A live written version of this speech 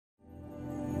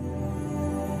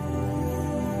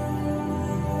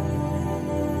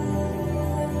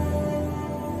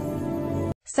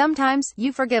Sometimes,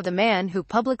 you forgive the man who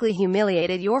publicly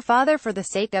humiliated your father for the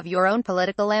sake of your own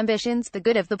political ambitions, the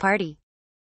good of the party.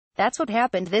 That's what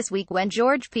happened this week when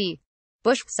George P.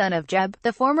 Bush, son of Jeb,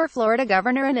 the former Florida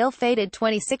governor and ill-fated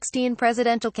 2016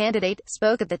 presidential candidate,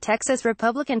 spoke at the Texas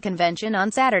Republican Convention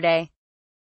on Saturday.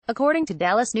 According to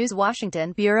Dallas News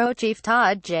Washington bureau chief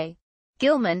Todd J.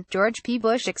 Gilman, George P.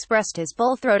 Bush expressed his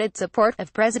full-throated support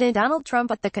of President Donald Trump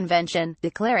at the convention,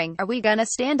 declaring, "Are we gonna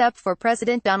stand up for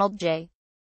President Donald J.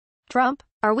 Trump?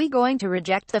 Are we going to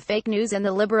reject the fake news and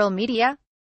the liberal media?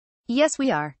 Yes,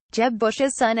 we are." Jeb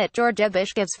Bush's son at George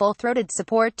Bush gives full-throated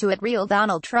support to real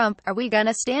Donald Trump. "Are we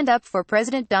gonna stand up for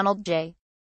President Donald J.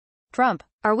 Trump?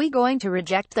 Are we going to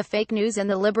reject the fake news and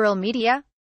the liberal media?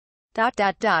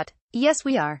 Yes,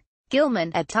 we are."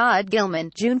 Gilman, at Todd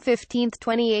Gilman, June 15,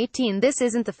 2018. This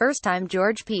isn't the first time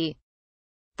George P.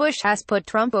 Bush has put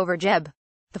Trump over Jeb.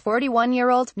 The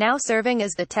 41-year-old, now serving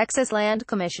as the Texas Land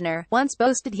Commissioner, once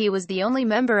boasted he was the only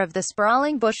member of the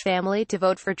sprawling Bush family to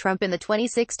vote for Trump in the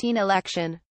 2016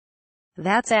 election.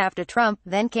 That's after Trump,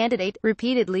 then candidate,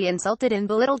 repeatedly insulted and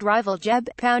belittled rival Jeb,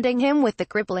 pounding him with the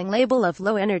crippling label of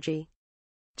low energy.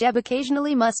 Jeb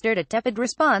occasionally mustered a tepid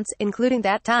response, including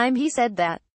that time he said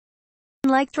that,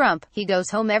 unlike Trump, he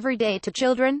goes home every day to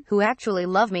children who actually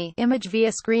love me. Image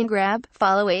via screen grab.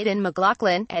 Follow Aidan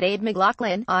McLaughlin, at Aid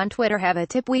McLaughlin, on Twitter. Have a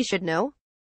tip we should know?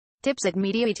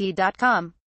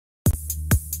 Tips@mediaet.com.